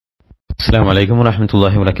السلام عليكم ورحمة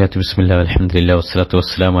الله وبركاته. بسم الله والحمد لله والصلاة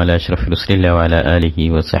والسلام على أشرف رسول الله وعلى آله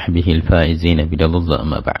وصحبه الفائزين برضا الله.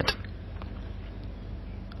 أما بعد.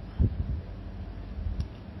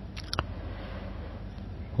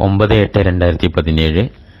 ഒമ്പത് 8/2017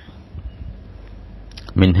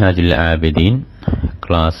 മിൻഹാജുൽ ആബിദീൻ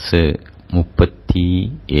ക്ലാസ്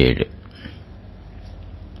 37.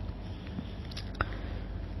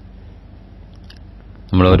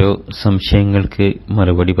 നമ്മളോരോ സംശയങ്ങൾക്ക്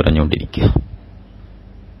മറുപടി പറഞ്ഞുകൊണ്ടിരിക്കുക.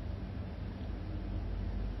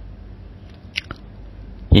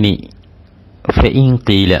 ഇനി ഫഇൻ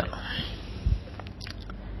ഖീല,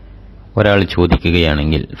 ഒരാൾ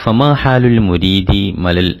ചോദിക്കുകയാണെങ്കിൽ ഫമാ ഹാലുൽ മുരീദി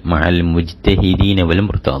മഅൽ മുജ്തഹിദീന വൽ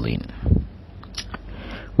മുർതാദീൻ,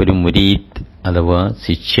 ഒരു മുരീദ് അഥവാ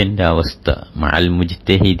ശിഷ്യന്റെ അവസ്ഥ മഅൽ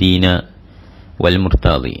മുജ്തഹിദീന വൽ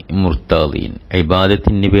മുർതാദീൻ,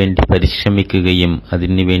 ഇബാദത്തിന് വേണ്ടി പരിശ്രമിക്കുകയും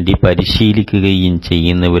അതിനു വേണ്ടി പരിശീലിക്കുകയും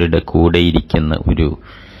ചെയ്യുന്നവരുടെ കൂടെ ഇരിക്കുന്ന ഒരു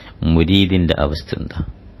മുരീദിന്റെ അവസ്ഥ എന്താ?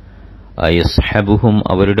 അയസ്ഹബുഹും,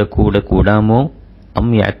 അവരുടെ കൂടെ കൂടാമോ? അം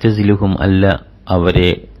യഅ്തസിലുഹും, അല്ല അവരെ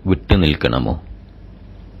വിട്ടു നിൽക്കണമോ?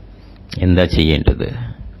 എന്താ ചെയ്യേണ്ടത്?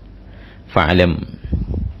 ഫഅലം,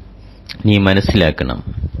 നീ മനസ്സിലാക്കണം,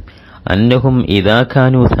 അന്നഹും ഇദാ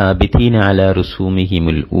കാനൂ സാബിതീന അലാ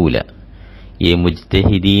റുസൂമിഹിമുൽ ഊല, ഈ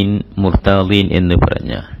മുജ്തഹിദീൻ മുർതാദീൻ എന്ന്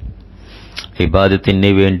പറഞ്ഞ ഇബാദത്തിന്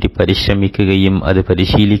വേണ്ടി പരിശ്രമിക്കുകയും അത്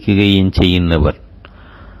പരിശീലിക്കുകയും ചെയ്യുന്നവർ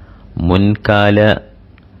മുൻകാല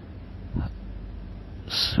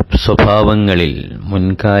സ്വഭാവങ്ങളിൽ,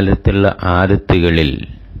 മുൻകാലത്തുള്ള ആദത്തുകളിൽ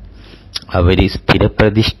അവർ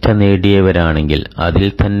സ്ഥിരപ്രതിഷ്ഠ നേടിയവരാണെങ്കിൽ, അതിൽ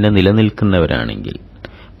തന്നെ നിലനിൽക്കുന്നവരാണെങ്കിൽ,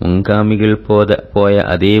 മുൻഗാമികൾ പോയ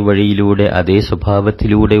അതേ വഴിയിലൂടെ അതേ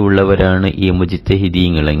സ്വഭാവത്തിലൂടെ ഉള്ളവരാണ് ഈ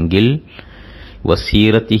മുജ്തഹിദീങ്ങളെങ്കിൽ,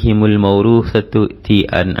 വസീറത്തിഹിമുൽ മൗറൂസത്തി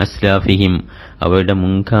അൻ അസ്ലാഫിഹിം, അവരുടെ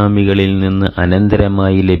മുൻഗാമികളിൽ നിന്ന്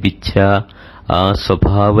അനന്തരമായി ലഭിച്ച ആ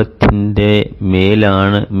സ്വഭാവത്തിന്റെ മേൽ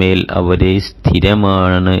അവരെ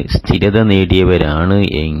സ്ഥിരത നേടിയവരാണ്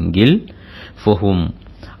എങ്കിൽ, ഫഹും,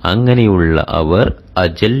 അങ്ങനെയുള്ള അവർ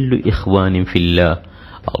അജല്ലു ഇഖ്വാനിൻ ഫില്ലാഹ്,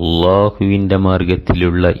 അല്ലാഹുവിന്റെ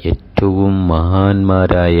മാർഗത്തിലുള്ള ഏറ്റവും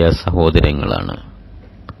മഹാന്മാരായ സഹോദരങ്ങളാണ്.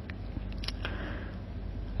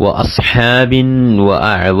 വഅസ്ഹാബിൻ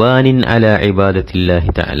വഅഅവാനിൻ അലാ ഇബാദത്തില്ലാഹി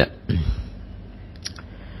തആല,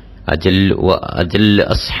 അജൽ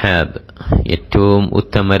അസ്ഹാബ്, ഏറ്റവും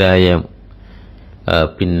ഉത്തമരായ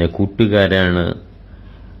കൂട്ടുകാരാണ്,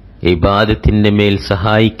 ഇബാദത്തിന്റെ മേൽ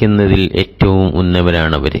സഹായിക്കുന്നതിൽ ഏറ്റവും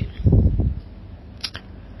ഉന്നതരാണവര്.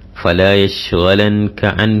 ഫലാ യശ്ഗലൻക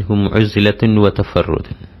അൻഹും ഉസ്ലത്തുൻ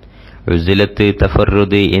വതഫറുദ്, ഉസ്ലത്ത്,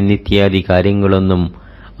 തഫറുദ് എന്നിത്യാദി കാര്യങ്ങളൊന്നും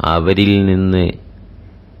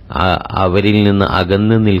അവരിൽ നിന്ന്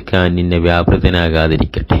അകന്നു നിൽക്കാൻ നിന്നെ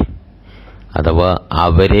വ്യാപൃതനാകാതിരിക്കട്ടെ. അഥവാ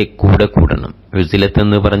അവരെ കൂടെ കൂടണം. ഉസ്ലത്ത്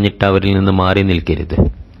എന്ന് പറഞ്ഞിട്ട് അവരിൽ നിന്ന് മാറി നിൽക്കരുത്.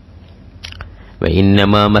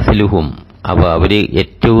 ഇന്നമാ മസലുഹും, അവര്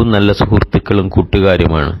ഏറ്റവും നല്ല സുഹൃത്തുക്കളും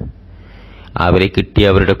കൂട്ടുകാരുമാണ്. അവരെ കിട്ടി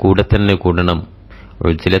അവരുടെ കൂടെ തന്നെ കൂടണം.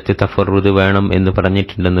 ഉജ്ലത്ത് തഫറുദ് വേണം എന്ന്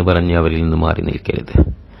പറഞ്ഞിട്ടുണ്ടെന്ന് പറഞ്ഞ് അവരിൽ നിന്ന് മാറി നിൽക്കരുത്.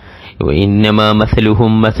 ഇന്നമാ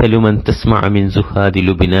മസലുഹും മസലു മൻ തസ്മഅ മിൻ സുഹാദി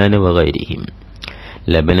ലുബ്നാന വഗൈരിഹിം,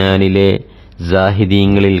 ലബനാനിലെ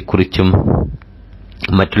സാഹിദീങ്ങളിൽ കുറിച്ചും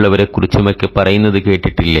മറ്റുള്ളവരെ കുറിച്ചുമൊക്കെ പറയുന്നത്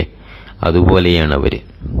കേട്ടിട്ടില്ലേ? അതുപോലെയാണ് അവര്.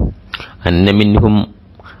 അന്ന മിൻഹും,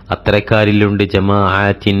 അത്തരക്കാരിലുണ്ട്,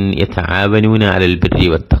 ജമാഅത്തിൻ യതആവനൂന അലൽ ബിർരി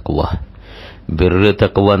വത്തഖ്വ, ബിർറ്,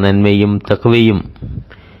 തഖ്വ, നന്മയും തഖ്വയും,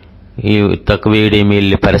 ഈ തഖ്വയുടെ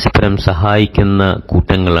മേൽ പരസ്പരം സഹായിക്കുന്ന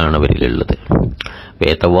കൂട്ടങ്ങളാണ് അവരിലുള്ളത്.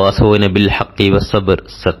 വയതവാസൗന ബിൽ ഹഖി വസ്സബ്ർ,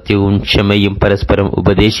 സത്യവും ക്ഷമയും പരസ്പരം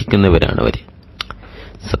ഉപദേശിക്കുന്നവരാണ് അവർ.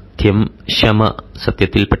 സത്യം, ക്ഷമ,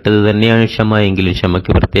 സത്യത്തിൽപ്പെട്ടത് തന്നെയാണ് ക്ഷമ, എങ്കിലും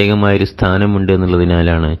ക്ഷമയ്ക്ക് പ്രത്യേകമായൊരു സ്ഥാനമുണ്ട്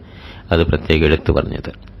എന്നുള്ളതിനാലാണ് അത് പ്രത്യേകം എടുത്തു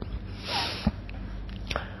പറഞ്ഞത്.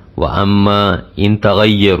 വഅമ്മ ഇൻ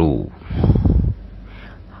തഗയ്യറു,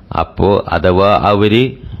 അപ്പോ അഥവാ അവര്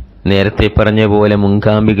നേരത്തെ പറഞ്ഞ പോലെ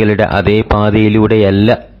മുൻഗാമികളുടെ അതേ പാതയിലൂടെയല്ല,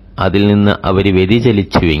 അതിൽ നിന്ന് അവര്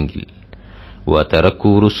വ്യതിചലിച്ചുവെങ്കിൽ,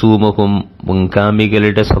 വതറക്കൂ റുസൂമഹും,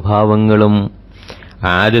 മുൻഗാമികളുടെ സ്വഭാവങ്ങളും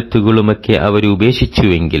ആദത്തുകളുമൊക്കെ അവർ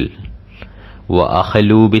ഉപേക്ഷിച്ചുവെങ്കിൽ,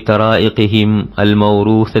 വഅഖലൂ ബിതറായിഖിഹിം അൽ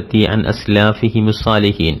മൗറൂസത്തി അൻ അസ്ലാഫിഹിം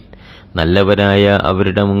സ്സാലിഹീൻ, നല്ലവരായ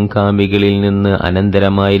അവരുടെ മുൻഗാമികളിൽ നിന്ന്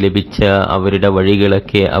അനന്തരമായി ലഭിച്ച അവരുടെ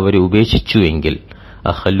വഴികളൊക്കെ അവർ ഉപേക്ഷിച്ചുവെങ്കിൽ,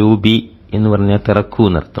 അഖലൂബി എന്ന് പറഞ്ഞാൽ തറക്കൂ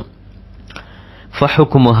എന്നർത്ഥം.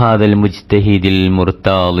 ഫഹുക്മു ഹാദൽ മുജ്തഹിദിൽ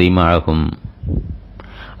മുർതാദി മഅഹും,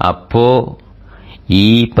 അപ്പോ ഈ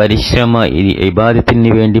ഇബാദത്തിന്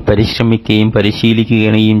വേണ്ടി പരിശ്രമിക്കുകയും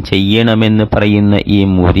പരിശീലിക്കുകയും ചെയ്യണമെന്ന് പറയുന്ന ഈ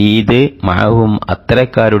മുരീദ് മഅഹും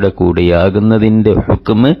അത്തരക്കാരുടെ കൂടെയാകുന്നതിന്റെ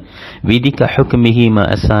ഹുക്മ് വിധി കഹുക്മിഹി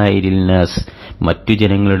മഅസായിരിൽ നാസ് മറ്റു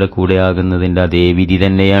ജനങ്ങളുടെ കൂടെയാകുന്നതിന്റെ അതേ വിധി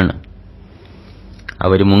തന്നെയാണ്.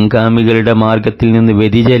 അവർ മുൻഗാമികളുടെ മാർഗത്തിൽ നിന്ന്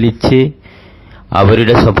വ്യതിചലിച്ച്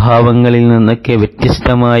അവരുടെ സ്വഭാവങ്ങളിൽ നിന്നൊക്കെ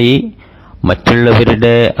വ്യത്യസ്തമായി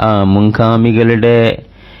മറ്റുള്ളവരുടെ മുൻഗാമികളുടെ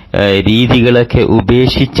രീതികളൊക്കെ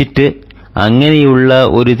ഉപേക്ഷിച്ചിട്ട് അങ്ങനെയുള്ള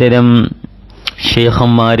ഒരു തരം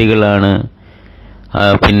ഷേഖന്മാരുകളാണ്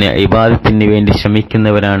പിന്നെ ഇബാദത്തിന് വേണ്ടി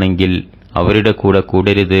ശ്രമിക്കുന്നവരാണെങ്കിൽ അവരുടെ കൂടെ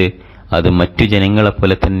കൂടരുത്. അത് മറ്റു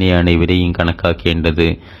ജനങ്ങളെപ്പോലെ തന്നെയാണ് ഇവരെയും കണക്കാക്കേണ്ടത്.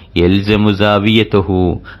 യൽസമു സാവിയതഹു,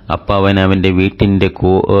 അപ്പോൾ അവൻ അവന്റെ വീട്ടിന്റെ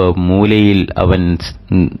മൂലയിൽ അവൻ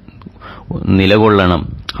നിലകൊള്ളണം,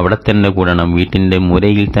 അവിടെ തന്നെ കൂടണം, വീട്ടിന്റെ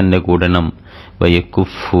മൂലയിൽ തന്നെ കൂടണം.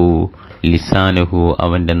 വയക്കുഫു ലിസാനുഹു,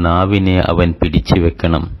 അവന്റെ നാവിനെ അവൻ പിടിച്ചു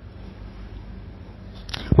വെക്കണം.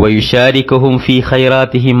 വയുശാരിക്കുഹും ഫീ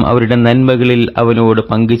ഖൈറാത്തിഹിം, അവരുടെ നന്മകളിൽ അവനോട്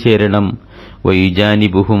പങ്കുചേരണം.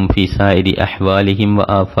 വയുജാനിബുഹും ഫീ സായിരി അഹ്വാലിഹിം വ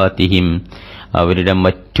ആഫാത്തിഹിം, അവരുടെ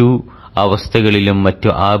മറ്റു അവസ്ഥകളിലും മറ്റു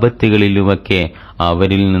ആപത്തുകളിലുമൊക്കെ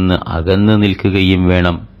അവരിൽ നിന്ന് അകന്നു നിൽക്കുകയും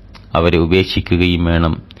വേണം, അവരെ ഉപേക്ഷിക്കുകയും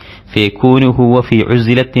വേണം. ഫയകൂനു ഹുവ ഫീ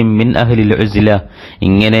ഉസ്ലത്തിൻ മിൻ അഹ്ലിൽ ഉസ്ല,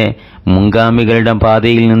 ഇങ്ങനെ മുൻഗാമികളുടെ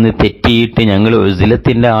പാതയിൽ നിന്ന് തെറ്റിയിട്ട് ഞങ്ങൾ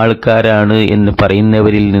ഉസ്ലത്തിന്റെ ആൾക്കാരാണ് എന്ന്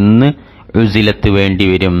പറയുന്നവരിൽ നിന്ന് ഉസ്ലത്ത്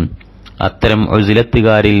വേണ്ടിവരും. അത്തരം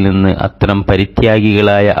ഉസ്ലത്തുകാരിൽ നിന്ന് അത്തരം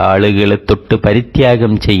പരിത്യാഗികളായ ആളുകളെ തൊട്ട്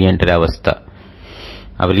പരിത്യാഗം ചെയ്യേണ്ട ഒരവസ്ഥ,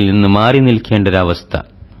 അവരിൽ നിന്ന് മാറി നിൽക്കേണ്ട ഒരവസ്ഥ.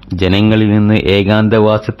 ജനങ്ങളിൽ നിന്ന്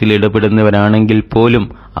ഏകാന്തവാസത്തിൽ ഇടപെടുന്നവരാണെങ്കിൽ പോലും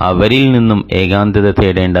അവരിൽ നിന്നും ഏകാന്തത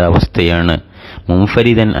തേടേണ്ട അവസ്ഥയാണ്.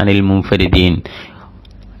 മുൻഫരിദൻ അനിൽ മുൻഫരിദീൻ,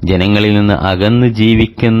 ജനങ്ങളിൽ നിന്ന് അകന്നു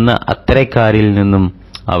ജീവിക്കുന്ന അത്തരക്കാരിൽ നിന്നും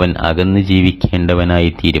അവൻ അകന്നു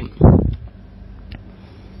ജീവിക്കേണ്ടവനായിത്തീരും.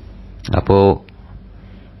 അപ്പോ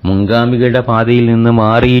മുൻഗാമികളുടെ പാതയിൽ നിന്ന്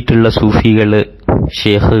മാറിയിട്ടുള്ള സൂഫികള്,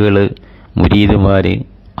 ഷേഖുകള്, മുരീദുമാര്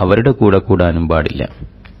അവരുടെ കൂടെ കൂടാനും പാടില്ല.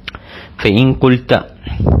 ഫൈൻ ഖുൽത,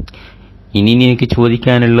 ഇനി എനിക്ക്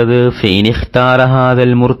ചോദിക്കാനുള്ളത്, ഫൈൻ ഇഖ്താറ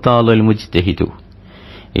ഹാദൽ മുർതാദൽ മുജ്തഹിദു,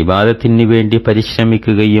 ഇബാദത്തിന് വേണ്ടി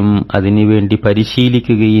പരിശ്രമിക്കുകയും അതിനുവേണ്ടി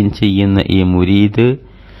പരിശീലിക്കുകയും ചെയ്യുന്ന ഈ മുരീദ്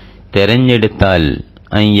തെരഞ്ഞെടുത്താൽ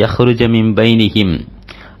അൻ യഖ്റുജ മിൻ ബൈനിഹിം,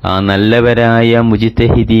 ആ നല്ലവരായ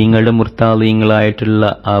മുജ്തഹിദീങ്ങളുടെ മുർതാദീങ്ങളായിട്ടുള്ള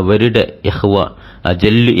അവരുടെ ഇഖ്വ,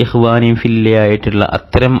 അജല്ലു ഇഖ്വാനിൻ ഫില്ലയായിട്ടുള്ള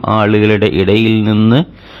അത്തരം ആളുകളുടെ ഇടയിൽ നിന്ന്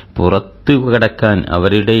പുറത്തു കടക്കാൻ,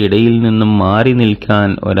 അവരുടെ ഇടയിൽ നിന്നും മാറി നിൽക്കാൻ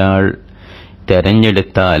ഒരാൾ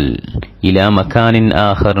തെരഞ്ഞെടുത്താൽ, ഇലാ മക്കാനിൻ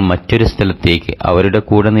ആഖർ, മറ്റൊരു സ്ഥലത്തേക്ക്, അവരുടെ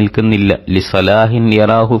കൂടെ നിൽക്കുന്നില്ല. ലിസലാഹിൻ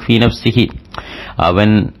യറാഹു ഫീ നഫ്സിഹി,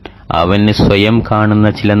 അവന് സ്വയം കാണുന്ന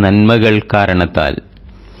ചില നന്മകൾ കാരണത്താൽ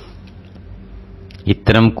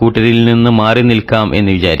ഇത്തരം കൂട്ടരിൽ നിന്ന് മാറി നിൽക്കാം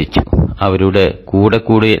എന്ന് വിചാരിച്ചു. അവരുടെ കൂടെ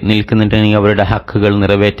നിൽക്കുന്നുണ്ടെങ്കിൽ അവരുടെ ഹക്കുകൾ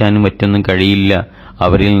നിറവേറ്റാനും മറ്റൊന്നും കഴിയില്ല,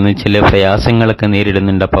 അവരിൽ നിന്ന് ചില പ്രയാസങ്ങളൊക്കെ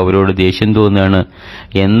നേരിടുന്നുണ്ട്, അപ്പോൾ അവരോട് ദേഷ്യം തോന്നുകയാണ്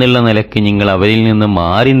എന്നുള്ള നിലയ്ക്ക് നിങ്ങൾ അവരിൽ നിന്ന്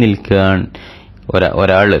മാറി നിൽക്കാൻ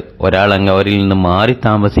ഒരാളങ്ങ് അവരിൽ നിന്ന് മാറി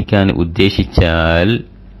താമസിക്കാൻ ഉദ്ദേശിച്ചാൽ,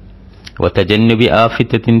 വതജന്നുബി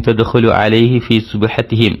ആഫിത്തത്തിൻ തദ്ഖുലു അലൈഹി ഫീ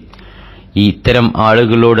സുബ്ഹതിഹിം, ഈ ഇത്തരം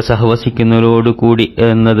ആളുകളോട് സഹവസിക്കുന്നവരോടുകൂടി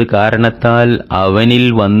എന്നത് കാരണത്താൽ അവനിൽ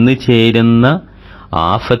വന്നു ചേരുന്ന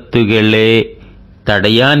ആഫത്തുകളെ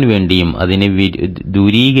തടയാൻ വേണ്ടിയും അതിനെ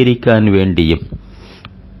ദൂരീകരിക്കാൻ വേണ്ടിയും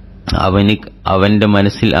അവന്റെ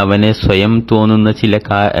മനസ്സിൽ അവനെ സ്വയം തോന്നുന്ന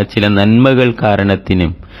ചില നന്മകൾ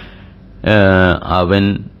കാരണത്തിനും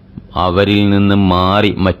അവരിൽ നിന്ന്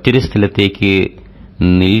മാറി മറ്റൊരു സ്ഥലത്തേക്ക്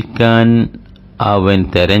നിൽക്കാൻ അവൻ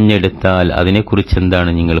തെരഞ്ഞെടുത്താൽ അതിനെക്കുറിച്ച്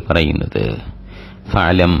എന്താണ് നിങ്ങൾ പറയുന്നത്?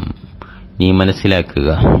 ഫഅലം, നീ മനസ്സിലാക്കുക,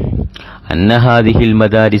 അന്ന ഹാദിഹിൽ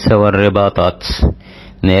മദാരിസ വറബാതാത്ത്,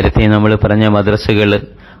 നേരത്തെ നമ്മൾ പറഞ്ഞ മദ്രസകൾ,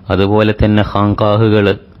 അതുപോലെ തന്നെ ഖാൻഖാഹുകൾ,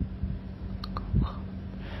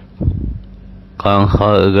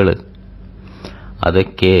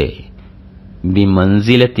 അതൊക്കെ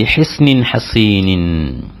ബിമൻസിലത്തി ഹിസ്നിൻ ഹസീനിൻ,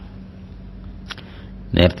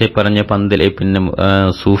 നേരത്തെ പറഞ്ഞ പന്തൽ, പിന്നെ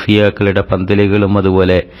സൂഫിയാക്കളുടെ പന്തലുകളും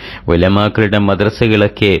അതുപോലെ ഉലമാക്കളുടെ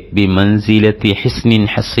മദ്രസകളൊക്കെ ബിമൻസിലത്തി ഹിസ്നിൻ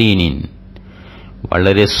ഹസീനിൻ,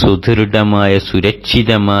 വളരെ സുദൃഢമായ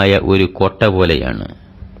സുരക്ഷിതമായ ഒരു കോട്ട പോലെയാണ്,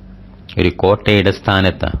 ഒരു കോട്ടയുടെ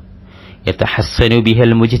സ്ഥാനത്ത്. യതഹസ്സനു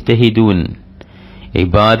ബിഹൽ മുജ്തഹിദൂൻ,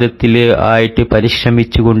 ഇബാദത്തിൽ ആയിട്ട്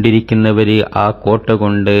പരിശ്രമിച്ചു കൊണ്ടിരിക്കുന്നവര് ആ കോട്ട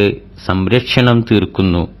കൊണ്ട് സംരക്ഷണം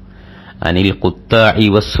തീർക്കുന്നു. അനിൽ ഖുത്താഇ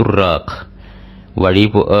വസ്സുറാഖ്,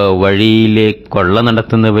 വഴിയിലെ കൊള്ള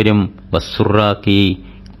നടത്തുന്നവരും വസ്സുറാഖി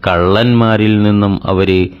കള്ളന്മാരിൽ നിന്നും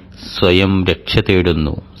അവര് സ്വയം രക്ഷ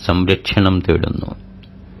തേടുന്നു, സംരക്ഷണം തേടുന്നു.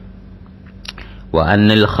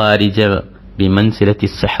 വഅന്നൽ ഖാരിജ ബിമൻസിലത്തി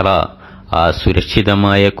സഹ്റ, ആ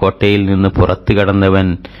സുരക്ഷിതമായ കോട്ടയിൽ നിന്ന് പുറത്തു കടന്നവൻ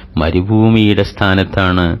മരുഭൂമിയുടെ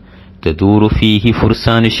സ്ഥാനത്താണ്. തദൂറു ഫീഹി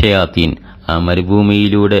ഫുർസാനു ശയാത്തീൻ, ആ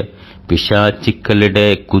മരുഭൂമിയിലൂടെ പിശാചുക്കളുടെ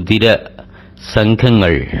കുതിര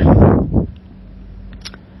സംഘങ്ങൾ,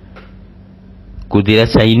 കുതിര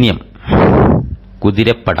സൈന്യം,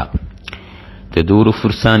 കുതിരപ്പട. തദൂറു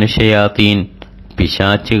ഫുർസാനു ശയാത്തീൻ,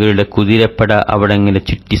 പിശാചുകളുടെ കുതിരപ്പട അവിടെ ഇങ്ങനെ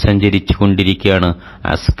ചുറ്റി സഞ്ചരിച്ചു കൊണ്ടിരിക്കുകയാണ്.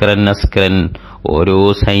 അസ്കരൻ അസ്കരൻ, ഓരോ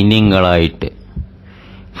സൈന്യങ്ങളായിട്ട്.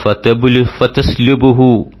 ഫതസ്ലുബുഹു,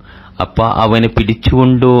 അപ്പ അവനെ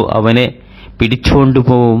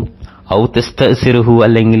പിടിച്ചുകൊണ്ടുപോവും. ഔ തസ്തഅ്സിറുഹു,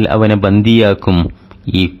 അല്ലെങ്കിൽ അവനെ ബന്ദിയാക്കും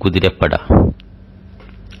ഈ കുതിരപ്പട.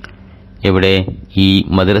 എവിടെ? ഈ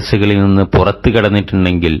മദ്രസകളിൽ നിന്ന് പുറത്തു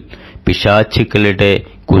കടന്നിട്ടുണ്ടെങ്കിൽ പിശാചുക്കളുടെ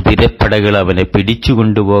കുതിരപ്പടകൾ അവനെ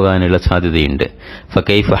പിടിച്ചുകൊണ്ടുപോകാനുള്ള സാധ്യതയുണ്ട്.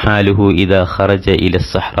 ഫകൈഫ ഹാലുഹു ഇദാ ഖറജ ഇല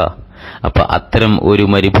സഹ്റ, അപ്പൊ അത്തരം ഒരു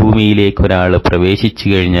മരുഭൂമിയിലേക്ക് ഒരാൾ പ്രവേശിച്ചു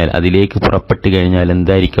കഴിഞ്ഞാൽ, അതിലേക്ക് പുറപ്പെട്ടു കഴിഞ്ഞാൽ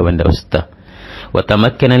എന്തായിരിക്കും അവന്റെ അവസ്ഥ?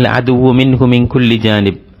 വതമക്കനൽ അദുവു മിൻഹു മിൻ കുല്ലി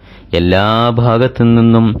ജാനിബ്, എല്ലാ ഭാഗത്തു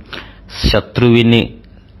നിന്നും ശത്രുവിന്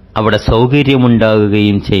അവിടെ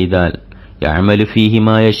സൗകര്യമുണ്ടാകുകയും ചെയ്താൽ, യഅമലു ഫീഹി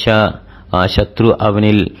മാ യശാ, ആ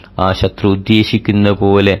ശത്രു ഉദ്ദേശിക്കുന്ന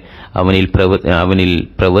പോലെ അവനിൽ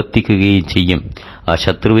പ്രവർത്തിക്കുകയും ചെയ്യും. ആ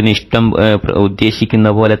ശത്രുവിന് ഉദ്ദേശിക്കുന്ന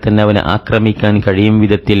പോലെ തന്നെ അവനെ ആക്രമിക്കാൻ കഴിയും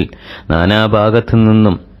വിധത്തിൽ നാനാഭാഗത്തു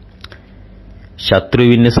നിന്നും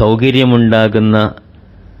ശത്രുവിന് സൗകര്യമുണ്ടാകുന്ന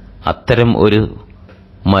അത്തരം ഒരു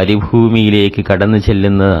മരുഭൂമിയിലേക്ക് കടന്നു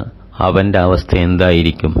ചെല്ലുന്ന അവന്റെ അവസ്ഥ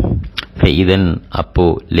എന്തായിരിക്കും? ഫഇദൻ, അപ്പോ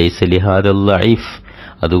ലൈസ ലിഹാദൽ ലഈഫ്,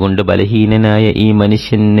 അതുകൊണ്ട് ബലഹീനനായ ഈ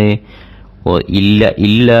മനുഷ്യന്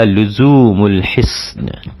ഇല്ല ലുസൂമുൽ ഹിസ്ൻ,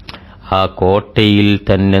 ആ കോട്ടയിൽ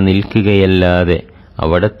തന്നെ നിൽക്കുകയല്ലാതെ,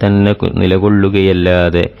 അവിടെ തന്നെ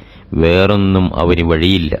നിലകൊള്ളുകയല്ലാതെ വേറൊന്നും അവന്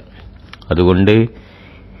വഴിയില്ല. അതുകൊണ്ട്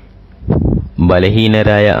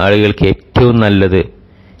ബലഹീനരായ ആളുകൾക്ക് ഏറ്റവും നല്ലത്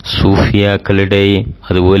സൂഫിയാക്കളുടെ,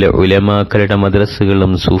 അതുപോലെ ഉലമാക്കളുടെ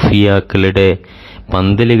മദ്രസകളും സൂഫിയാക്കളുടെ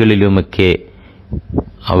പന്തലുകളിലുമൊക്കെ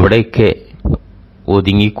അവിടെയൊക്കെ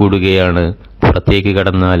ഒതുങ്ങിക്കൂടുകയാണ്. പുറത്തേക്ക്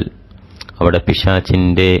കടന്നാൽ അവിടെ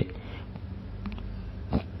പിശാചിന്റെ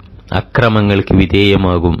അക്രമങ്ങൾക്ക്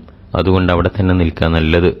വിധേയമാകും. അതുകൊണ്ട് അവിടെ തന്നെ നിൽക്കാൻ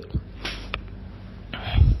നല്ലത്.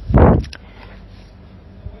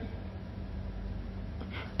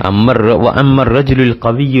 അമ്മർ റജുലുൽ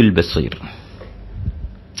ഖവിയുൽ ബസീർ,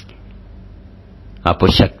 അപ്പൊ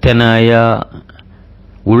ശക്തനായ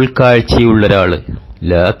ഉൾക്കാഴ്ചയുള്ള ഒരാള്,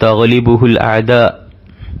 ലാ തഗ്ലിബുഹുൽ അഅദാ,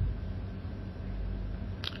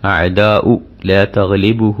 അഅദാഉ ലാ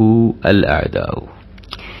തഗ്ലിബുഹു അൽ അഅദാഉ,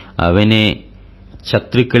 അവനെ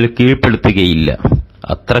ശത്രുക്കൾ കീഴ്പ്പെടുത്തുകയില്ല.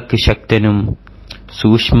 അത്രക്ക് ശക്തനും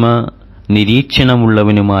സൂക്ഷ്മ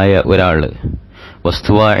നിരീക്ഷണമുള്ളവനുമായ ഒരാള്.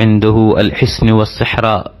 വസ്തുവ ഇൻദഹു അൽ ഹിസ്നു വസ്സഹ്റ,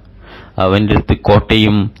 അവന്റെ അടുത്ത്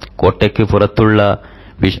കോട്ടയും കോട്ടയ്ക്ക് പുറത്തുള്ള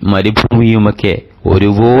മരുഭൂമിയുമൊക്കെ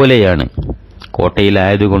ഒരുപോലെയാണ്.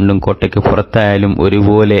 കോട്ടയിലായതുകൊണ്ടും കോട്ടയ്ക്ക് പുറത്തായാലും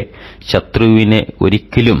ഒരുപോലെ ശത്രുവിനെ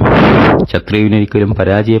ഒരിക്കലും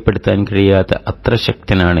പരാജയപ്പെടുത്താൻ കഴിയാത്ത അത്ര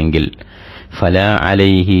ശക്തനാണെങ്കിൽ ഫലാ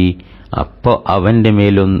അലൈഹി, അപ്പോ അവന്റെ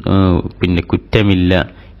മേലൊന്നും കുറ്റമില്ല.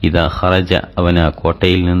 ഇതാ ഖറജ, അവൻ ആ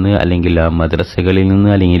കോട്ടയിൽ നിന്ന് അല്ലെങ്കിൽ ആ മദ്രസകളിൽ നിന്ന്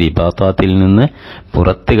അല്ലെങ്കിൽ ഇബാദത്തിൽ നിന്ന്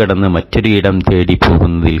പുറത്തു കടന്ന് മറ്റൊരു ഇടം തേടി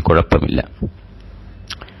പോകുന്നതിൽ കുഴപ്പമില്ല.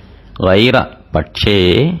 ഗൈറ, പക്ഷേ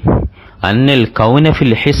അന്നൽ കൗന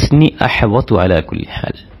ഫിൽ ഹിസ്നി അഹ്വതു അലാ കുല്ലി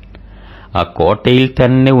ഹാൽ, ആ കോട്ടയിൽ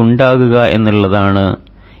തന്നെ ഉണ്ടാകുക എന്നുള്ളതാണ്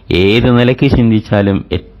ഏത് നിലയ്ക്ക് ചിന്തിച്ചാലും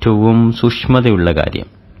ഏറ്റവും സൂക്ഷ്മതയുള്ള കാര്യം.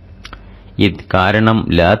 കാരണം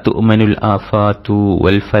ലാ തുഅ്മനുൽ ആഫാതു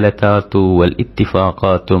വൽ ഫലതാതു വൽ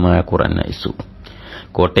ഇത്തിഫാഖാതു മാ ഖുർആനൈസു,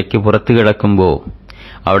 കോട്ടയ്ക്ക് പുറത്തു കിടക്കുമ്പോൾ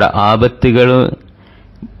അവിടെ ആപത്തുകൾ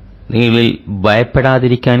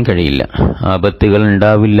ഭയപ്പെടാതിരിക്കാൻ കഴിയില്ല. ആപത്തുകൾ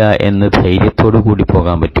ഉണ്ടാവില്ല എന്ന് ധൈര്യത്തോടു കൂടി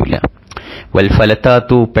പോകാൻ പറ്റില്ല. വൽ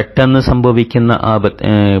ഫലതാതു, പെട്ടെന്ന് സംഭവിക്കുന്ന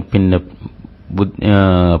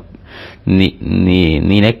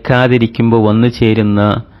നിനക്കാതിരിക്കുമ്പോൾ വന്നു ചേരുന്ന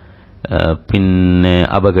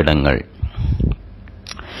അപകടങ്ങൾ.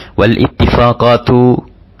 വൽ ഇത്തിഫാഖാതു,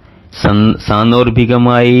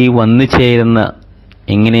 സാന്ദർഭികമായി വന്നു ചേരുന്ന,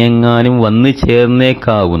 എങ്ങനെയെങ്ങാനും വന്നു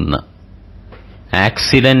ചേർന്നേക്കാവുന്ന,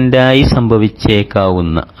 ആക്സിഡന്റായി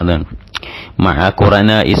സംഭവിച്ചേക്കാവുന്ന, അതാണ് മഅ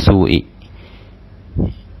ഖുറനാഇ സൂഇ,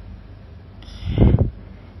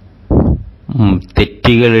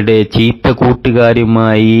 തെറ്റുകളുടെ ചീത്ത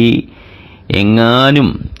കൂട്ടുകാരുമായി എങ്ങാനും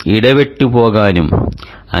ഇടപെട്ടു പോകാനും,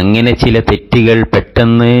 അങ്ങനെ ചില തെറ്റുകൾ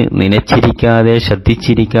പെട്ടെന്ന് നനച്ചിരിക്കാതെ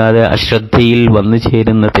ശ്രദ്ധിച്ചിരിക്കാതെ അശ്രദ്ധയിൽ വന്നു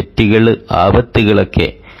ചേരുന്ന തെറ്റുകൾ, ആപത്തുകളൊക്കെ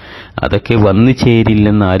അതൊക്കെ വന്നു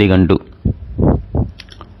ചേരില്ലെന്ന് ആര് കണ്ടു?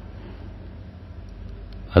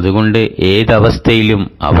 അതുകൊണ്ട് ഏതവസ്ഥയിലും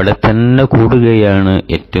അവിടെ തന്നെ കൂടുകയാണ്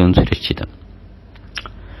ഏറ്റവും സുരക്ഷിതം.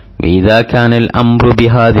 വഇദാ കാനൽ അംറു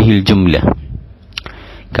ബിഹാദിഹിൽ ജുംല,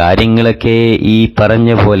 കാര്യങ്ങളൊക്കെ ഈ പറഞ്ഞ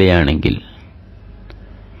പോലെയാണെങ്കിൽ,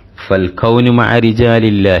 ഫൽ കൗനു മഅ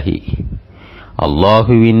റിജാലില്ലാഹി,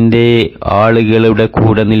 അല്ലാഹുവിന്റെ ആളുകളുടെ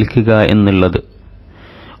കൂടെ നിൽക്കുക എന്നുള്ളത്,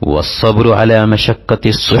 വസ്സബ്റു അലാ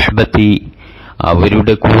മശഖ്ഖത്തി സുഹ്ബത്തി,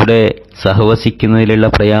 അവരുടെ കൂടെ സഹവസിക്കുന്നതിലുള്ള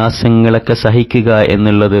പ്രയാസങ്ങളൊക്കെ സഹിക്കുക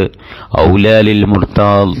എന്നുള്ളത്, ഔലാലിൽ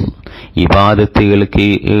മുർതാദ്,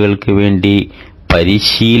 ഇബാദത്തുകൾക്ക് വേണ്ടി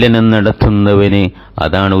പരിശീലനം നടത്തുന്നവന്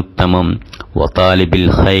അതാണ് ഉത്തമം. വതാലിബിൽ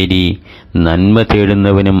ഖൈരി, നന്മ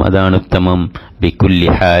തേടുന്നവനും അതാണ് ഉത്തമം. ബികുല്ലി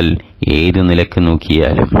ഹാൽ, ഏത് നിലക്ക്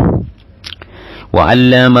നോക്കിയാലും.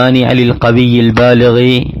 വഅല്ലാ മാനിഅ ലിൽ ഖവിയിൽ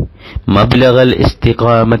ബാലിഗി മബ്ലഗൽ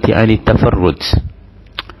ഇസ്തിഖാമത്തി അനി തഫറുജ്,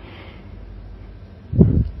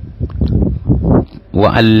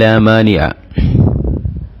 വഅല്ലാ മാനിഅ,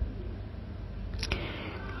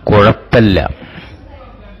 കുഴപ്പമില്ല,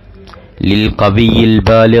 ലിൽ ഖവിയിൽ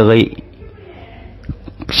ബാലിഗി,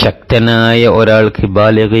 ശക്തനായ ഒരാൾക്ക്,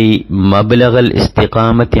 ബാലിഗി മബ്ലഗൽ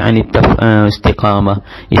ഇസ്തിഖാമത്തി അനി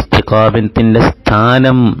ഇസ്തിഖാമത്തിന്റെ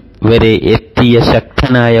സ്ഥാനം വരെ എത്തിയ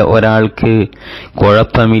ശക്തനായ ഒരാൾക്ക്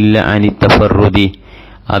കുഴപ്പമില്ല. അനി തഫറുദി,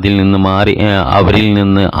 അതിൽ നിന്ന് മാറി, അവരിൽ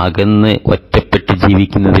നിന്ന് അകന്ന് ഒറ്റപ്പെട്ട്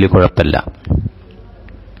ജീവിക്കുന്നതിൽ കുഴപ്പമില്ല.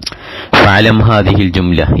 ഫഅലം ഹാദിഹിൽ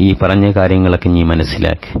ജുംല, ഈ പറഞ്ഞ കാര്യങ്ങളൊക്കെ നീ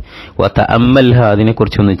മനസ്സിലാക്ക്. വതഅമ്മൽഹ,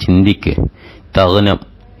 അതിനെക്കുറിച്ചൊന്ന് ചിന്തിക്ക്. തഗ്നം,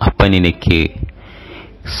 അപ്പനിനക്ക്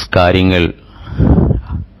കാര്യങ്ങൾ,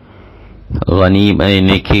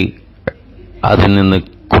 ഗനീമനിക്ക് അതിൽ നിന്ന്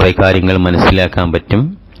കുറെ കാര്യങ്ങൾ മനസ്സിലാക്കാൻ പറ്റും.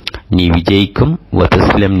 നീ വിജയിക്കും.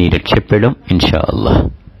 വതസ്ലം, നീ രക്ഷപ്പെടും ഇൻഷാ അല്ലാഹ്.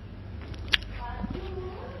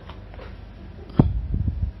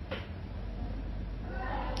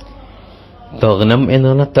 തഗ്നം എന്ന്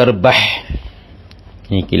പറഞ്ഞാൽ തർബഹ്,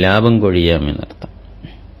 നീക്ക് ലാഭം കൊഴിയാം എന്നർത്ഥം.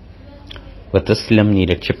 വതസ്ലം, നീ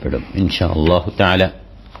രക്ഷപ്പെടും ഇൻഷാ അല്ലാഹു തആല.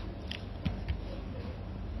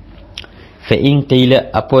 ഫഇൻ ഖീല,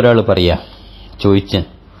 അപ്പോൾ ഒരാൾ പറയാ, ചോദിച്ച,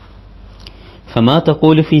 ഫമാ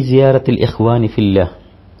തഖൂലു ഫി സിയാറത്തിൽ ഇഖ്വാനി ഫില്ലാഹ്,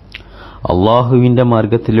 അള്ളാഹുവിന്റെ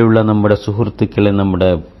മാർഗത്തിലുള്ള നമ്മുടെ സുഹൃത്തുക്കളെ, നമ്മുടെ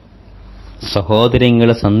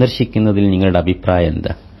സഹോദരങ്ങളെ സന്ദർശിക്കുന്നതിൽ നിങ്ങളുടെ അഭിപ്രായം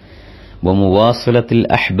എന്താ? വമുവാസലത്തിൽ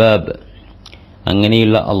അഹ്ബാബ്,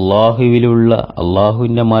 അങ്ങനെയുള്ള അള്ളാഹുവിലുള്ള,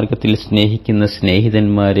 അള്ളാഹുവിന്റെ മാർഗത്തിൽ സ്നേഹിക്കുന്ന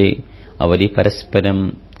സ്നേഹിതന്മാരെ, അവരെ പരസ്പരം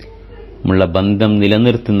ഉള്ള ബന്ധം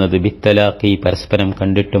നിലനിർത്തുന്നത്, ബിത്തലാഖി, പരസ്പരം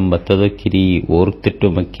കണ്ടിട്ടും, ബത്തദക്കിരി,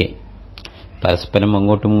 ഓർത്തിട്ടുമൊക്കെ, പരസ്പരം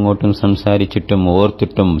അങ്ങോട്ടും ഇങ്ങോട്ടും സംസാരിച്ചിട്ടും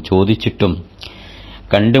ഓർത്തിട്ടും ചോദിച്ചിട്ടും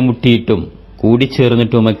കണ്ടുമുട്ടിയിട്ടും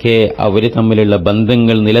കൂടിച്ചേർന്നിട്ടുമൊക്കെ അവർ തമ്മിലുള്ള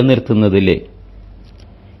ബന്ധങ്ങൾ നിലനിർത്തുന്നതിൽ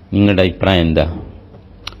നിങ്ങളുടെ അഭിപ്രായം എന്താ?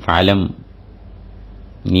 ഫഅലം,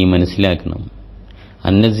 നീ മനസ്സിലാക്കണം,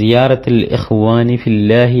 അന്ന സിയാറത്തിൽ ഇഖ്വാനി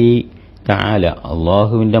ഫില്ലാഹി തആല,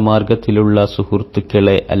 അള്ളാഹുവിന്റെ മാർഗത്തിലുള്ള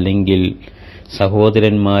സുഹൃത്തുക്കളെ അല്ലെങ്കിൽ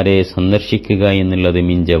സഹോദരന്മാരെ സന്ദർശിക്കുക എന്നുള്ളത്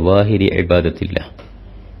മിൻ ജവാഹിരി ഇബാദത്തില്ല,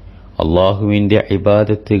 അള്ളാഹുവിന്റെ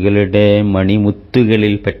ഇബാദത്തുകളുടെ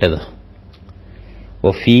മണിമുത്തുകളിൽപ്പെട്ടത്.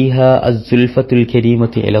 വഫീഹ അസ്സുൽഫത്തുൽ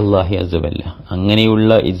കരീമത്തി ഇലല്ലാഹി അസ്സവല്ല, അങ്ങനെയുള്ള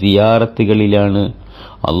സിയാറത്തുകളിലാണ്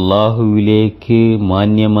അള്ളാഹുവിലേക്ക്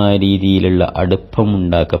മാന്യമായ രീതിയിലുള്ള അടുപ്പം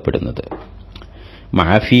ഉണ്ടാക്കപ്പെടുന്നത്.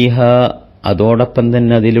 മഅഫീഹ, അതോടൊപ്പം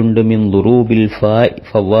തന്നെ അതിലുണ്ട് മിൻ ദുറൂബിൽ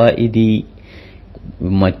ഫവായിദി,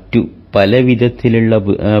 മറ്റു പല വിധത്തിലുള്ള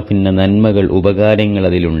നന്മകൾ, ഉപകാരങ്ങൾ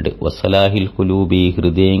അതിലുണ്ട്. വസലാഹിൽ ഖുലൂബി,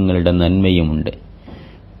 ഹൃദയങ്ങളുടെ നന്മയുമുണ്ട്.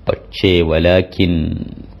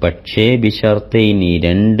 പക്ഷേ ബിശർത്തൈനി,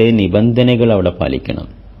 രണ്ട് നിബന്ധനകൾ അവിടെ പാലിക്കണം.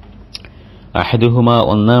 അഹദുഹുമ,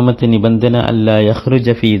 ഒന്നാമത്തെ നിബന്ധന, അല്ലാ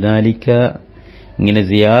യഖ്റുജ ഫീ ദാലിക, ഇങ്ങനെ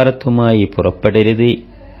സിയാറത്തുമായി പുറപ്പെടരുത്,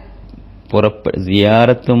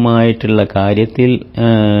 സിയാറത്തുമായിട്ടുള്ള കാര്യത്തിൽ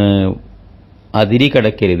അതിരി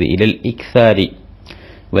കടക്കരുത്. ഇലൽ ഇക്സാരി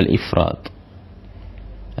വൽ ഇഫ്രാത്ത്,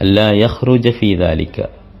 അല്ലാ യഖ്റുജ ഫീ ദാലിക,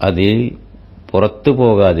 അതിൽ പുറത്തു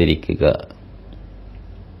പോകാതിരിക്കുക.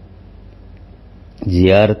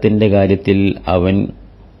 സിയാറത്തിന്റെ കാര്യത്തിൽ അവൻ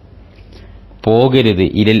പോകരുത്.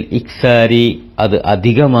 ഇലൽ ഇക്സാരി, അത്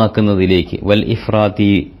അധികമാക്കുന്നതിലേക്ക്, വൽ ഇഫ്രാത്തി,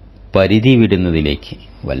 പരിധി വിടുന്നതിലേക്ക്.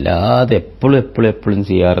 വല്ലാതെ എപ്പോഴും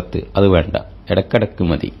സിയാറത്ത് അത് വേണ്ട, ഇടക്കിടക്ക്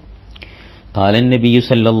മതി. ഖാലൻ നബിയു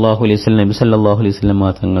സല്ലല്ലാഹു അലൈഹി വസല്ലം, നബി സല്ലല്ലാഹു അലൈഹി വസല്ലം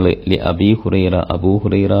തങ്ങൾ ലി അബീ ഹുറൈറ, അബൂ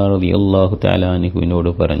ഹുറൈറ റളിയല്ലാഹു തആല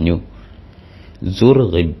അൻഹുവിനോട് പറഞ്ഞു, സുർ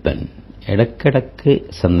ഗിബ്ബൻ, ഇടക്കിടക്ക്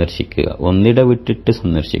സന്ദർശിക്കുക, ഒന്നിടവിട്ടിട്ട്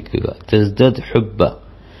സന്ദർശിക്കുക. തസ്ദദ് ഹുബ്ബ,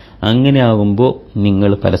 അങ്ങനെ ആകുമ്പോൾ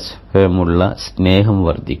നിങ്ങൾ പരസ്പരമുള്ള സ്നേഹം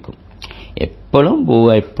വർദ്ധിക്കും. എപ്പോഴും പോവുക,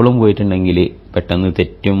 എപ്പോഴും പോയിട്ടുണ്ടെങ്കിൽ പെട്ടെന്ന്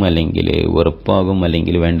തെറ്റും, അല്ലെങ്കിൽ വെറുപ്പാകും,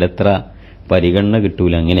 അല്ലെങ്കിൽ വേണ്ടത്ര പരിഗണന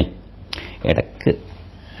കിട്ടൂല. അങ്ങനെ ഇടക്ക്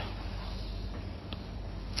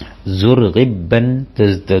സുർ ഗിബ്ബൻ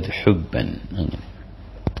തസ്ദദ് ഹുബ്ബൻ. അങ്ങനെ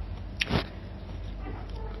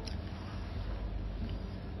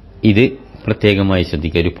ഇത് പ്രത്യേകമായി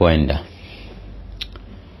ശ്രദ്ധിക്കുക, ഒരു പോയിന്റാ.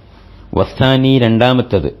 വസ്താനി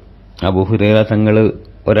രണ്ടാമത്തത്, അബൂ ഹുറൈറ തങ്ങൾ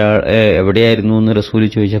ഒരാൾ എവിടെയായിരുന്നു എന്ന് റസൂൽ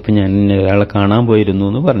ചോദിച്ചപ്പോൾ ഞാൻ ഒരാളെ കാണാൻ പോയിരുന്നു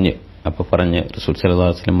എന്ന് പറഞ്ഞു. അപ്പൊ പറഞ്ഞ റസൂൽ സല്ലല്ലാഹു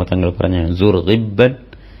അലൈഹി വസല്ലം തങ്ങൾ പറഞ്ഞ സുർ ഗിബ്ബൻ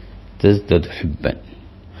തസ്ദദ് ഹുബ്ബൻ.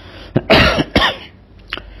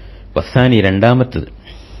 വസ്താനി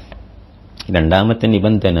രണ്ടാമത്തെ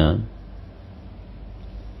നിബന്ധന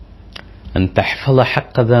أن تحفظ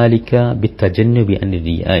حق ذلك بالتجنب عن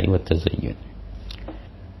الرياء والتزين.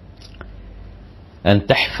 أن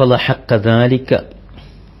تحفظ حق ذلك,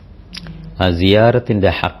 ആ സിയാറത്തിന്റെ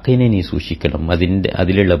ഹക്കിനെ നീ സൂക്ഷിക്കണം,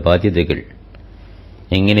 അതിലുള്ള ബാധ്യതകൾ.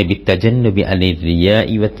 എങ്ങനെ? ബിത്തജന്നുബി അനി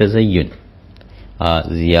റിയാഇ വത്തസയ്യുൻ, ആ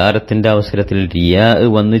സിയാറത്തിന്റെ അവസരത്തിൽ റിയാ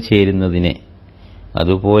വന്നു ചേരുന്നതിനെ,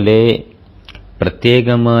 അതുപോലെ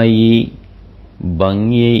പ്രത്യേകമായി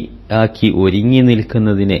ഭംഗിയാക്കി ഒരുങ്ങി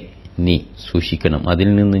നിൽക്കുന്നതിനെ നീ സൂക്ഷിക്കണം, അതിൽ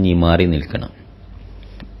നിന്ന് നീ മാറി നിൽക്കണം.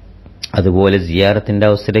 അതുപോലെ സിയാറത്തിന്റെ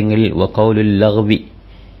അവസരങ്ങളിൽ വഖൗലുൽ ലഗ്വി,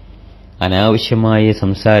 അനാവശ്യമായ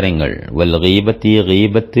സംസാരങ്ങൾ, വൽ ഗീബത്തി,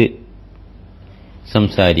 ഗീബത്ത്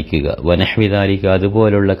സംസാരിക്കുക, വനഹ്വി ദാലിക,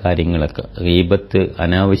 അതുപോലുള്ള കാര്യങ്ങളൊക്കെ, ഗീബത്ത്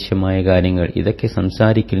അനാവശ്യമായ കാര്യങ്ങൾ, ഇതൊക്കെ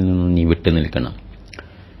സംസാരിക്കൽ നിന്ന് നീ വിട്ടു നിൽക്കണം.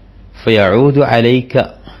 ഫയഊദു അലൈക,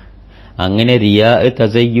 അങ്ങനെ റിയാ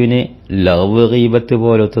തസയ്യുന് ലഗ്വ് ഗീബത്ത്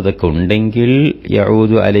പോലത്തതൊക്കെ ഉണ്ടെങ്കിൽ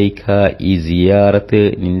യഊദു അലൈക, ഈ സിയാറത്ത്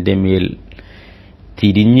നിന്റെ മേൽ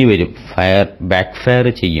തിരിഞ്ഞു വരും, ബാക്ക് ഫയർ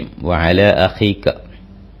ചെയ്യും. വഅല അഖീക,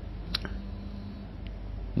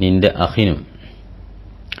 നിന്റെ അഖിനും,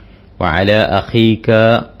 വഅല അഖീക,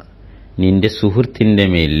 നിന്റെ സുഹൃത്തിന്റെ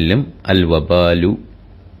മേലിലും, അൽ വബാലു,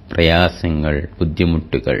 പ്രയാസങ്ങൾ,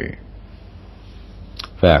 ബുദ്ധിമുട്ടുകൾ.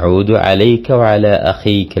 ഫഅഊദു അലൈക വഅല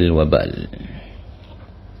അഖീക അൽ വബാൽ.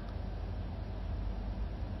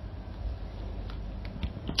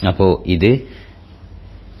 അപ്പോ ഇത്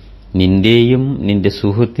നിന്റെയും നിന്റെ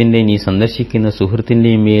സുഹൃത്തിന്റെ, നീ സന്ദർശിക്കുന്ന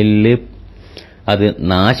സുഹൃത്തിന്റെയും മേലിൽ അത്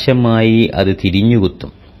നാശമായി അത്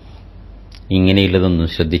തിരിഞ്ഞുകുത്തും, ഇങ്ങനെയുള്ളതൊന്നും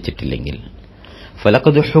ശ്രദ്ധിച്ചിട്ടില്ലെങ്കിൽ.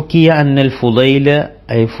 ഫലഖദ് ഹുക്കിയ അന്നൽ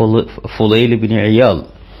ഫുളൈൽ ഇബ്നു ഇയാദ്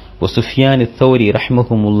വസുഫിയാൻ അത്തൗരി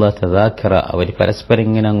റഹ്മഹുമുല്ലാഹ് തദാക്കറ, അവർ പരസ്പരം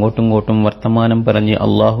ഇങ്ങനെ അങ്ങോട്ടും ഇങ്ങോട്ടും വർത്തമാനം പറഞ്ഞ്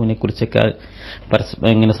അള്ളാഹുവിനെ കുറിച്ചൊക്കെ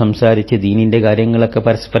ഇങ്ങനെ സംസാരിച്ച് ദീനിന്റെ കാര്യങ്ങളൊക്കെ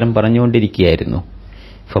പരസ്പരം പറഞ്ഞുകൊണ്ടിരിക്കുകയായിരുന്നു.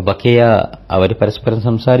 ഫബക്കയ, അവർ പരസ്പരം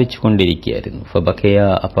സംസാരിച്ചു കൊണ്ടിരിക്കുകയായിരുന്നു. ഫബക്കയ,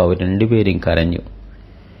 അപ്പൊ അവർ രണ്ടുപേരും കരഞ്ഞു.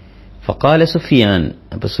 ഫഖാല സുഫിയാൻ,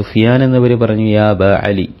 അപ്പൊ സുഫിയാൻ എന്നവർ പറഞ്ഞു, യാ അബാ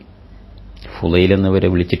അലി, ഫുളൈൽ എന്നവരെ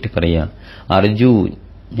വിളിച്ചിട്ട് പറയാ, അർജു,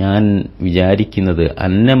 ഞാൻ വിചാരിക്കുന്നത്,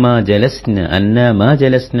 അന്നമാ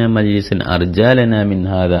ജലസ്ന മജ്ലിസൻ അർജാലന മിൻ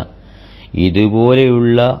ഹാദാ,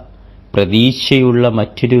 ഇതുപോലെയുള്ള പ്രതീക്ഷയുള്ള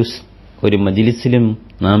മറ്റൊരു മജ്ലിസിലും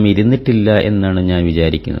നാം ഇരുന്നിട്ടില്ല എന്നാണ് ഞാൻ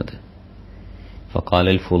വിചാരിക്കുന്നത്.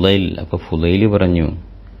 ഫഖാലൽ ഫുളൈൽ, അപ്പൊ ഫുളൈൽ പറഞ്ഞു,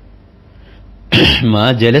 മാ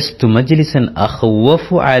ജലസ്തു മജ്ലിസൻ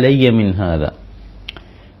അഖ്വഫു അലയ്യ മിൻ ഹാദാ,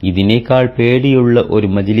 ഇതിനേക്കാൾ പേടിയുള്ള ഒരു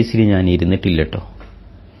മജ്ലിസിൽ ഞാൻ ഇരുന്നിട്ടില്ലട്ടോ.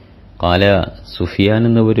 ഖാല, സുഫിയാൻ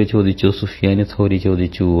എന്നവർ ചോദിച്ചു, സുഫിയാൻ സൗരി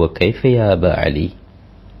ചോദിച്ചു, വകൈഫ യാ അബാ അലി,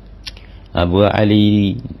 അബൂ അലി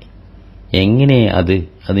എങ്ങനെ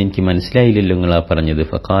അതെനിക്ക് മനസ്സിലായില്ലല്ലോ നിങ്ങളാ പറഞ്ഞത്.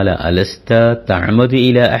 ഫഖാല അലസ്ത തഅമദു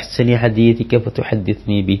ഇലാ അഹ്സനി ഹദീസിക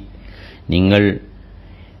ഫതുഹദ്ദിസ്നി ബി, നിങ്ങൾ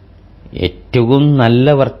ഏറ്റവും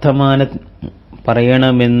നല്ല വർത്തമാനം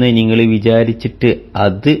പറയണമെന്ന് നിങ്ങൾ വിചാരിച്ചിട്ട്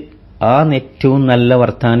ആ ഏറ്റവും നല്ല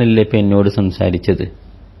വർത്താനല്ലേ ഇപ്പൊ എന്നോട് സംസാരിച്ചത്.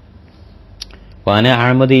 വാന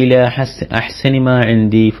അഹ്മദ് ഇലാ അഹ്സനി മാ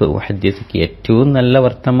ഇൻദി ഫഉഹദ്ദിസുക, ഏറ്റവും നല്ല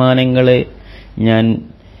വർത്തമാനങ്ങളെ ഞാൻ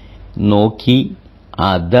നോക്കി,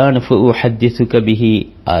 അതാണ് ഫഉഹദ്ദിസുക ബിഹി,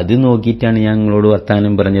 അത് നോക്കിയിട്ടാണ് ഞാൻ നിങ്ങളോട്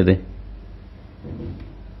വർത്താനം പറഞ്ഞത്.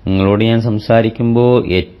 നിങ്ങളോട് ഞാൻ സംസാരിക്കുമ്പോൾ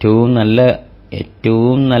ഏറ്റവും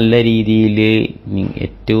നല്ല രീതിയിൽ,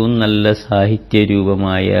 ഏറ്റവും നല്ല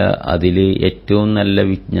സാഹിത്യരൂപമായ, അതിൽ ഏറ്റവും നല്ല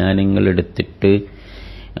വിജ്ഞാനങ്ങൾ എടുത്തിട്ട്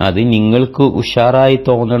അത് നിങ്ങൾക്ക് ഉഷാറായി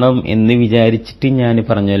തോന്നണം എന്ന് വിചാരിച്ചിട്ട് ഞാൻ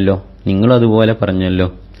പറഞ്ഞല്ലോ, നിങ്ങളതുപോലെ പറഞ്ഞല്ലോ.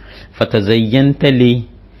 ഫതസയ്യൻത ലി,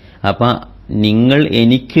 അപ്പൊ നിങ്ങൾ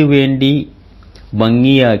എനിക്ക് വേണ്ടി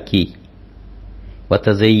ഭംഗിയാക്കി.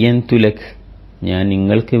 വതസയ്യൻതു ലക്, ഞാൻ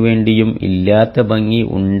നിങ്ങൾക്ക് വേണ്ടിയും ഇല്ലാത്ത ഭംഗി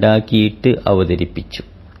ഉണ്ടാക്കിയിട്ട് അവതരിപ്പിച്ചു.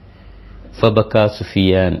 ഫബക്ക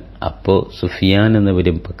സുഫിയാൻ, അപ്പോ സുഫിയാൻ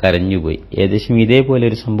എന്നവരും കരഞ്ഞുപോയി. ഏകദേശം ഇതേപോലെ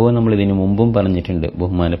ഒരു സംഭവം നമ്മൾ ഇതിനു മുമ്പും പറഞ്ഞിട്ടുണ്ട്.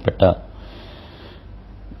 ബഹുമാനപ്പെട്ട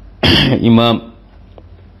ഇമാം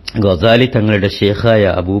ഗസാലി തങ്ങളുടെ ഷേഖായ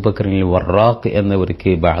അബൂബക്കറിൽ വറാഖ്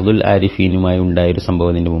എന്നവർക്ക് ബഅദുൽ ആരിഫീനുമായി ഉണ്ടായൊരു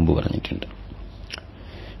സംഭവം ഇതിനു മുമ്പ് പറഞ്ഞിട്ടുണ്ട്.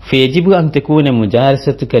 ഫയജിബു അൻ തകൂന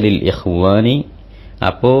മുജാലസതുക ലിൽ ഇഖ്വാനി,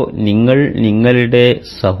 അപ്പോ നിങ്ങൾ നിങ്ങളുടെ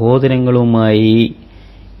സഹോദരങ്ങളുമായി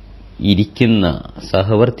ഇരിക്കുന്ന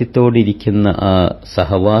സഹവർത്തിത്തോടിരിക്കുന്ന ആ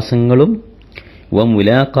സഹവാസങ്ങളും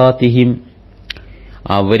വമുലാഖാതിഹിം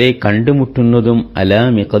അവരെ കണ്ടുമുട്ടുന്നതും അലാ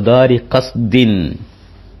മിഖ്ദാരി ഖസ്ദിൻ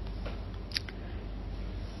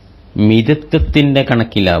മിതത്വത്തിന്റെ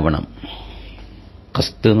കണക്കിലാവണം.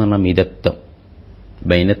 ഖസ്ദ് എന്ന് പറഞ്ഞാൽ മിതത്വം.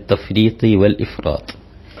 ബൈന തഫ്രീത്ത് വൽ ഇഫ്റാത്ത്.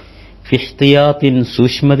 ഫി ഇഹ്തിയാത്തിൻ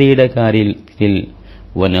സൂക്ഷ്മതയുടെ കാര്യത്തിൽ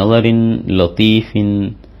വനളറിൻ ലതീഫിൻ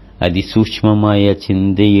അതിസൂക്ഷ്മമായ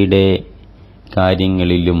ചിന്തയുടെ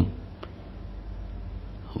കാര്യങ്ങളിലും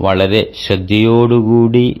വളരെ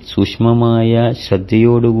ശ്രദ്ധയോടുകൂടി സൂക്ഷ്മമായ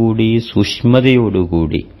ശ്രദ്ധയോടുകൂടി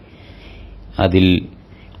സൂക്ഷ്മതയോടുകൂടി അതിൽ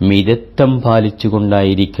മിതത്വം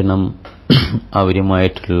പാലിച്ചുകൊണ്ടായിരിക്കണം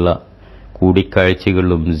അവരുമായിട്ടുള്ള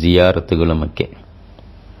കൂടിക്കാഴ്ചകളും സിയാറത്തുകളുമൊക്കെ.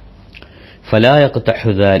 ഫലാ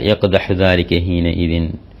യഖ്ദഹു ദാലിക ഹീനഇദിൻ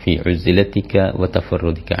ഫി ഉസ്ലതിക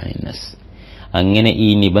വതഫറുദിക അനിന്നസ്. അങ്ങനെ ഈ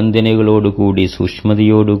നിബന്ധനകളോടുകൂടി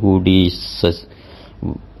സൂക്ഷ്മതയോടുകൂടി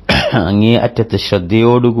അങ്ങേ അറ്റത്തെ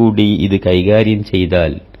ശ്രദ്ധയോടുകൂടി ഇത് കൈകാര്യം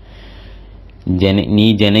ചെയ്താൽ നീ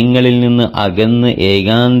ജനങ്ങളിൽ നിന്ന് അകന്ന്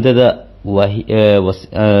ഏകാന്തത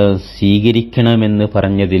സ്വീകരിക്കണമെന്ന്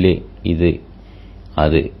പറഞ്ഞതിൽ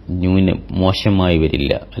അത് മോശമായി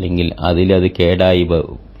വരില്ല, അല്ലെങ്കിൽ അതിലത് കേടായി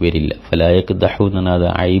വരില്ല. ഫലാ യഖ്ദഹു എന്ന് പറഞ്ഞാൽ അത്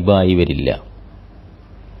ഐബായി വരില്ല.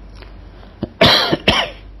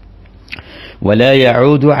 വലാ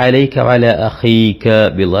യഊദു അലൈക വലാ അഖീക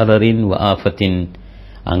ബിളററിൻ വആഫത്തിൻ.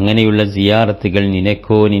 അങ്ങനെയുള്ള സിയാറത്തുകൾ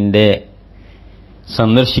നിനക്കോ നിന്റെ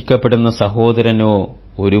സന്ദർശിക്കപ്പെടുന്ന സഹോദരനോ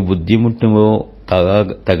ഒരു ബുദ്ധിമുട്ടുമോ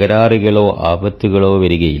തകരാറുകളോ ആപത്തുകളോ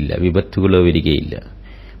വരികയില്ല, വിപത്തുകളോ വരികയില്ല.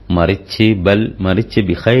 മറിച്ച്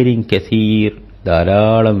ബിഖൈരിൻ കസീർ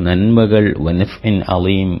ധാരാളം നന്മകൾ വനഫ്ഇൻ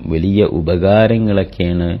അളീം വലിയ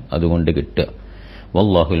ഉപകാരങ്ങളൊക്കെയാണ് അതുകൊണ്ട് കിട്ടുക.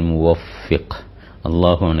 വല്ലാഹുൽ മുവഫിഖ്.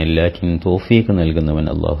 അല്ലാഹുവാണ് എല്ലാറ്റിനും തൗഫീഖ് നൽകുന്നവൻ.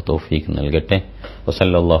 അല്ലാഹു തൗഫീഖ് നൽകട്ടെ.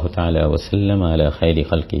 വസല്ലല്ലാഹു തആല വസല്ലം അലാ ഖൈരി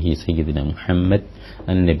ഖൽഖിഹി സയ്യിദിനാ മുഹമ്മദ്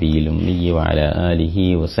النبي الأمي وعلى آله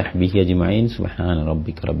وصحبه أجمعين. سبحان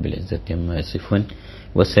ربك رب العزة عما يصفون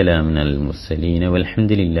وسلام على المرسلين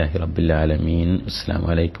والحمد لله رب العالمين. السلام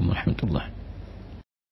عليكم ورحمة الله.